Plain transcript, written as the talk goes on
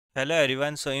Hello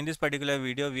everyone. So in this particular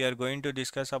video, we are going to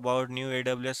discuss about new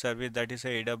AWS service, that is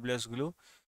a AWS Glue.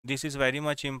 This is very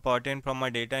much important from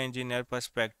a data engineer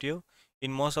perspective.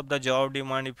 In most of the job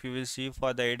demand, if you will see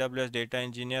for the AWS data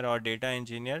engineer or data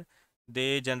engineer,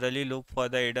 they generally look for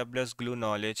the AWS Glue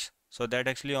knowledge. So that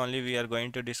actually only we are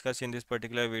going to discuss in this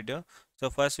particular video. So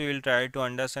first we will try to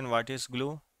understand what is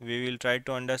Glue. We will try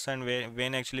to understand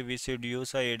when actually we should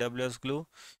use a AWS Glue.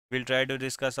 We'll try to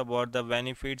discuss about the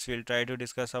benefits. We'll try to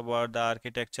discuss about the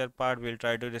architecture part. We'll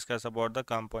try to discuss about the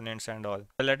components and all.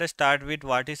 So let us start with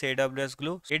what is AWS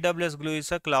Glue. AWS Glue is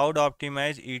a cloud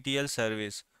optimized ETL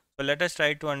service. So let us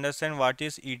try to understand what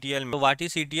is ETL. So what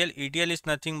is ETL? ETL is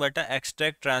nothing but a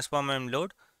extract, transform and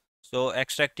load. So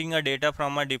extracting a data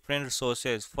from a different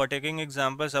sources. For taking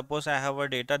example, suppose I have a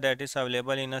data that is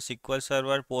available in a SQL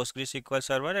server, PostgreSQL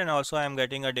server, and also I am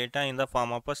getting a data in the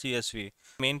form of a CSV.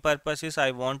 Main purpose is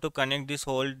I want to connect this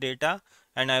whole data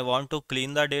and I want to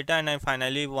clean the data and I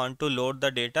finally want to load the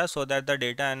data so that the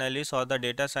data analyst or the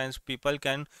data science people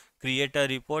can create a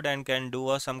report and can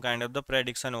do some kind of the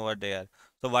prediction over there.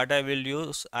 So what I will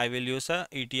use a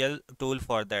ETL tool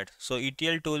for that. So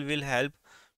ETL tool will help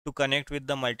to connect with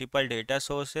the multiple data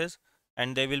sources,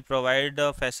 and they will provide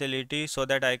the facility so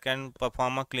that I can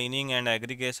perform a cleaning and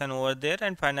aggregation over there,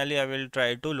 and finally I will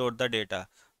try to load the data.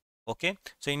 Okay,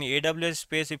 so in AWS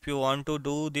space, if you want to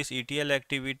do this ETL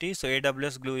activity, so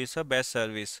AWS Glue is a best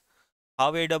service.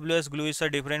 How AWS Glue is a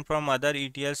different from other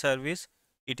ETL service?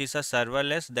 It is a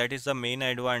serverless. That is the main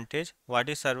advantage. What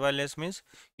is serverless means?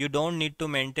 You don't need to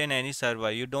maintain any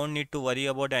server. You don't need to worry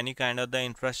about any kind of the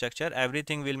infrastructure.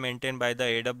 Everything will maintain by the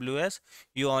AWS.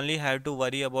 You only have to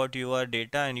worry about your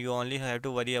data and you only have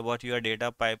to worry about your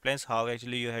data pipelines, how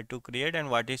actually you have to create and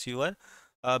what is your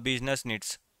business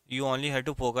needs. You only have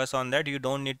to focus on that. You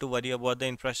don't need to worry about the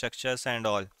infrastructures and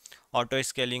all auto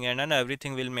scaling, and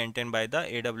everything will maintain by the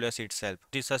AWS itself.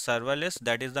 It is a serverless.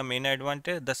 That is the main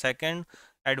advantage. The second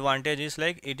advantage is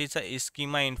like it is a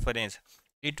schema inference.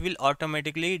 It will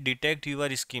automatically detect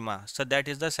your schema. So that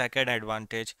is the second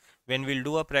advantage. When we'll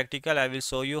do a practical, I will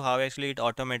show you how actually it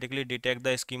automatically detect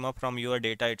the schema from your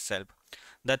data itself.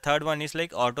 The third one is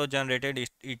like auto generated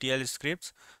ETL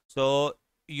scripts. So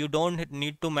you don't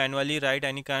need to manually write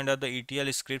any kind of the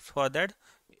ETL scripts for that.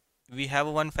 We have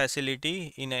one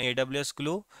facility in AWS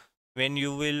Glue. When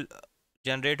you will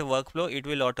generate a workflow, it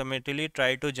will automatically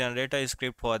try to generate a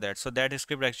script for that. So that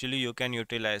script actually you can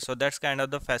utilize. So that's kind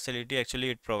of the facility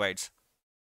actually it provides.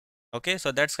 Okay,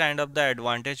 so that's kind of the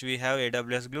advantage we have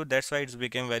AWS Glue. That's why it's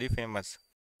became very famous.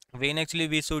 When actually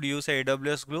we should use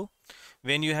AWS Glue?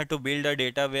 When you have to build a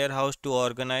data warehouse to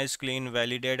organize, clean,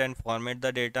 validate and format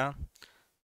the data,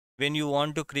 when you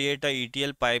want to create a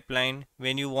ETL pipeline,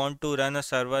 when you want to run a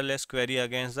serverless query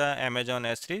against the Amazon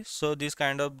S3. So this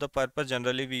kind of the purpose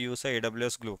generally we use a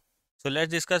AWS Glue. So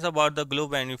let's discuss about the Glue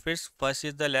benefits. First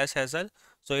is the less hassle.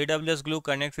 So AWS Glue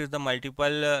connects with the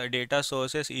multiple data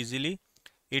sources easily.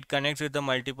 It connects with the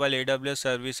multiple AWS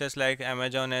services like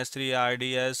Amazon S3,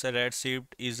 RDS, Redshift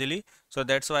easily. So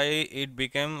that's why it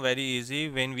became very easy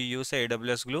when we use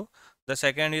AWS Glue. The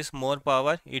second is more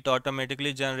power. It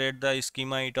automatically generate the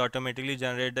schema. It automatically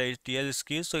generate the ETL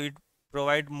skills. So it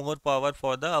provide more power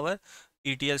for the our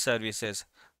ETL services.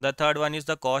 The third one is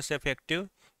the cost effective.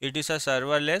 It is a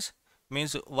serverless,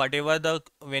 means whatever the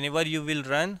whenever you will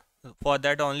run, for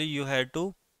that only you have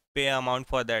to pay amount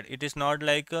for that. It is not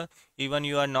like even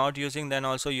you are not using, then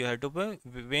also you have to pay.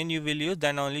 When you will use,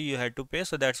 then only you have to pay.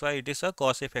 So that's why it is a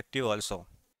cost effective also.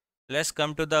 Let's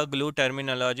come to the Glue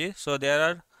terminology. So there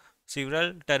are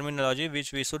several terminology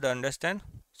which we should understand.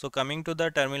 So coming to the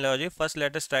terminology, first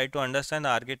let us try to understand the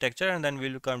architecture and then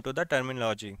we'll come to the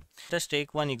terminology. Let's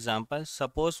take one example.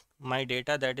 Suppose my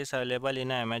data that is available in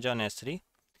Amazon S3.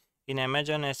 In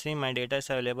Amazon S3, my data is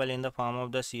available in the form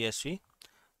of the CSV.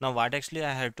 Now what actually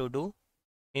I have to do?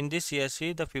 In this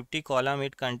CSV, the 50 column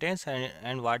it contains,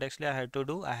 and what actually I have to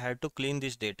do? I have to clean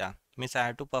this data. Means I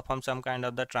have to perform some kind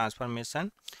of the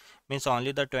transformation. Means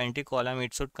only the 20 column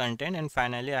it should contain, and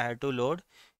finally I have to load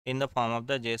in the form of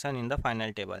the JSON in the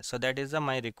final table. So that is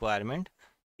my requirement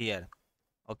here.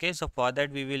 Okay, so for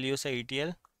that we will use a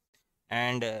ETL,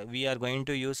 and we are going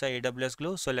to use a AWS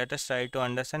Glue. So let us try to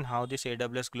understand how this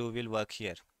AWS Glue will work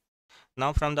here.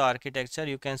 Now from the architecture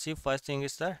you can see first thing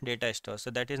is the data store. So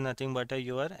that is nothing but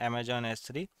your Amazon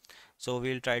S3. So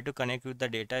we'll try to connect with the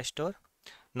data store.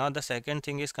 Now the second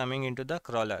thing is coming into the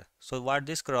crawler. So what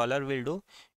this crawler will do,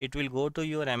 it will go to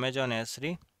your Amazon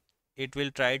S3. It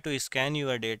will try to scan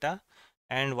your data,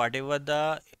 and whatever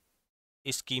the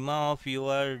schema of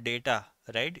your data,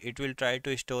 right, it will try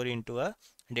to store into a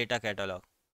data catalog.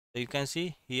 So you can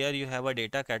see here you have a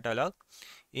data catalog.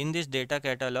 In this data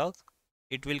catalog,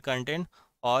 it will contain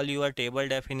all your table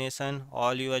definition,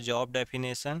 all your job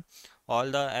definition, all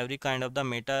the every kind of the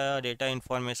metadata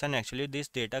information actually this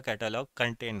data catalog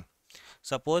contain.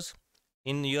 Suppose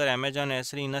in your Amazon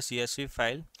S3 in a CSV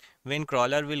file, when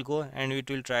crawler will go and it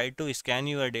will try to scan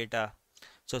your data.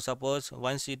 So suppose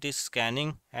once it is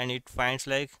scanning and it finds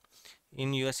like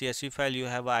in your CSV file you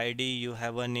have a ID, you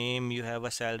have a name, you have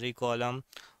a salary column,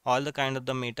 all the kind of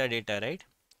the metadata, right?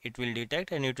 It will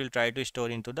detect and it will try to store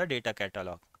into the data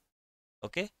catalog.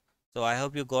 Okay, so I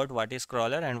hope you got what is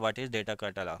crawler and what is data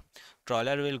catalog.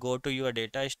 Crawler will go to your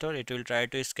data store, it will try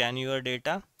to scan your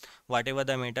data, whatever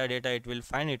the metadata it will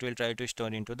find, it will try to store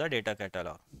into the data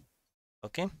catalog.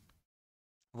 Okay,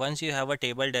 once you have a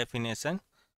table definition,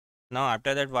 now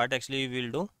after that what actually we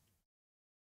will do,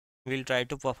 we will try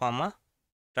to perform a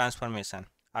transformation.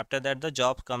 After that the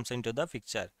job comes into the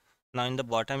picture. Now in the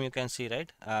bottom you can see,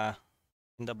 right,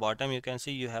 in the bottom you can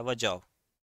see you have a job,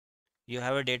 you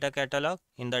have a data catalog.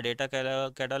 In the data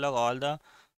catalog all the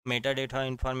metadata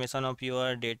information of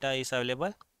your data is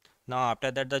available. Now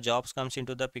after that the jobs comes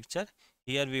into the picture.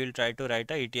 Here we will try to write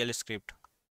a ETL script.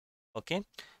 Okay,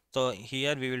 so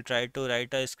here we will try to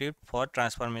write a script for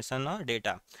transformation of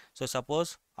data. So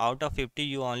suppose out of 50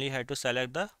 you only have to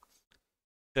select the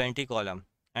 20 column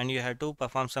and you have to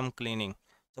perform some cleaning.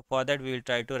 So for that we will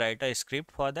try to write a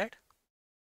script for that.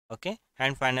 Okay,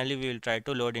 and finally we will try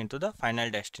to load into the final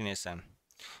destination.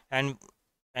 And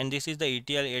this is the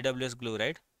ETL AWS Glue,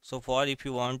 right? So for if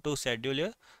you want to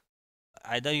schedule,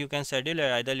 either you can schedule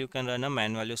or either you can run a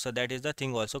manually. So that is the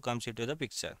thing also comes into the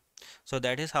picture. So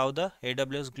that is how the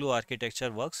AWS Glue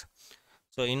architecture works.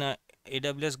 So in a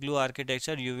AWS Glue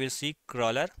architecture you will see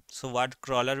crawler. So what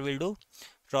crawler will do,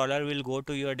 crawler will go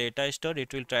to your data store,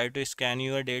 it will try to scan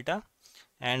your data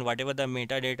and whatever the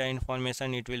metadata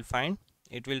information it will find,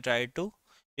 it will try to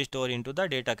store into the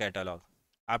data catalog.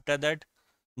 After that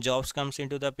jobs comes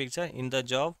into the picture. In the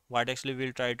job what actually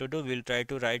we'll try to do, we'll try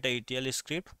to write a ETL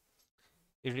script,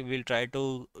 it will try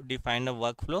to define a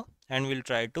workflow and we'll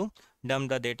try to dump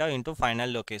the data into final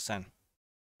location.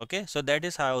 Okay, so that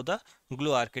is how the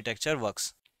glue architecture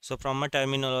works. So from a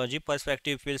terminology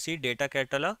perspective, we'll see data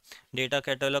catalog. Data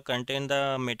catalog contain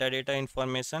the metadata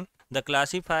information. The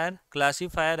classifier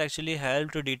actually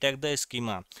help to detect the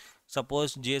schema.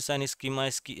 Suppose JSON schema,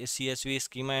 CSV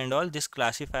schema and all, this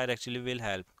classifier actually will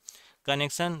help.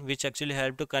 Connection, which actually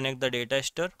help to connect the data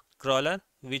store. Crawler,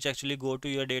 which actually go to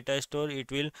your data store,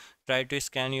 it will try to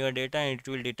scan your data and it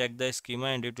will detect the schema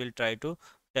and it will try to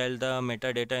tell the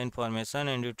metadata information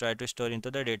and you try to store into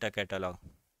the data catalog.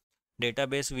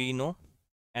 Database we know,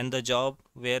 and the job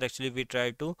where actually we try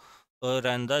to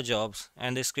run the jobs,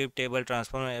 and the script table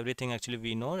transform everything actually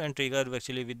we know, and trigger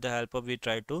actually with the help of we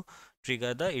try to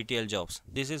trigger the ETL jobs.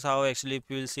 This is how actually if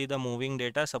you will see the moving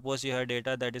data. Suppose you have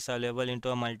data that is available into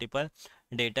a multiple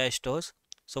data stores.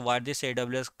 So what this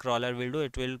AWS crawler will do,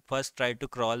 it will first try to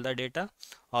crawl the data,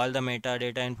 all the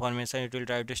metadata information it will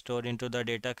try to store into the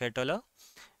data catalog,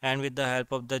 and with the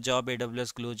help of the job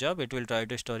AWS Glue job it will try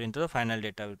to store into the final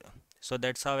data. So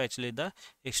that's how actually the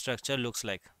structure looks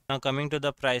like. Now coming to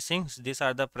the pricing, these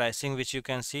are the pricing which you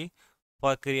can see.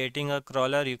 For creating a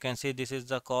crawler you can see this is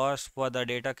the cost. For the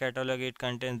data catalog it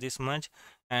contains this much,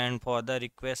 and for the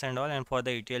request and all, and for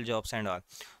the ETL jobs and all.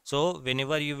 So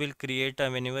whenever you will create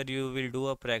whenever you will do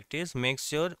a practice, make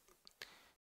sure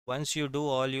once you do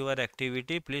all your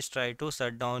activity, please try to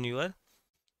shut down your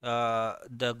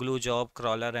the glue job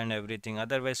crawler and everything,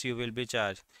 otherwise you will be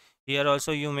charged. Here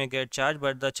also you may get charged,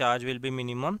 but the charge will be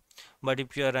minimum. But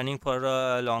if you are running for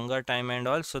a longer time and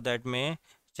also that may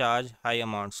charge high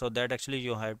amount, so that actually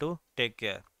you have to take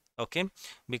care. Okay,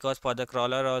 because for the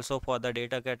crawler also, for the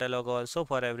data catalog also,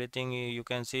 for everything you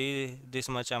can see this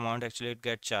much amount actually it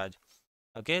get charged.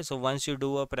 Okay, so once you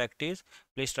do a practice,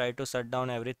 please try to shut down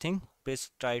everything,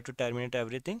 please try to terminate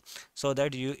everything, so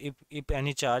that you if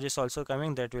any charge is also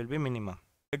coming, that will be minimum.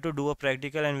 Try to do a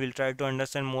practical and we'll try to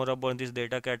understand more about this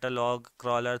data catalog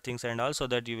crawler things and all, so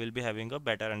that you will be having a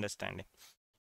better understanding.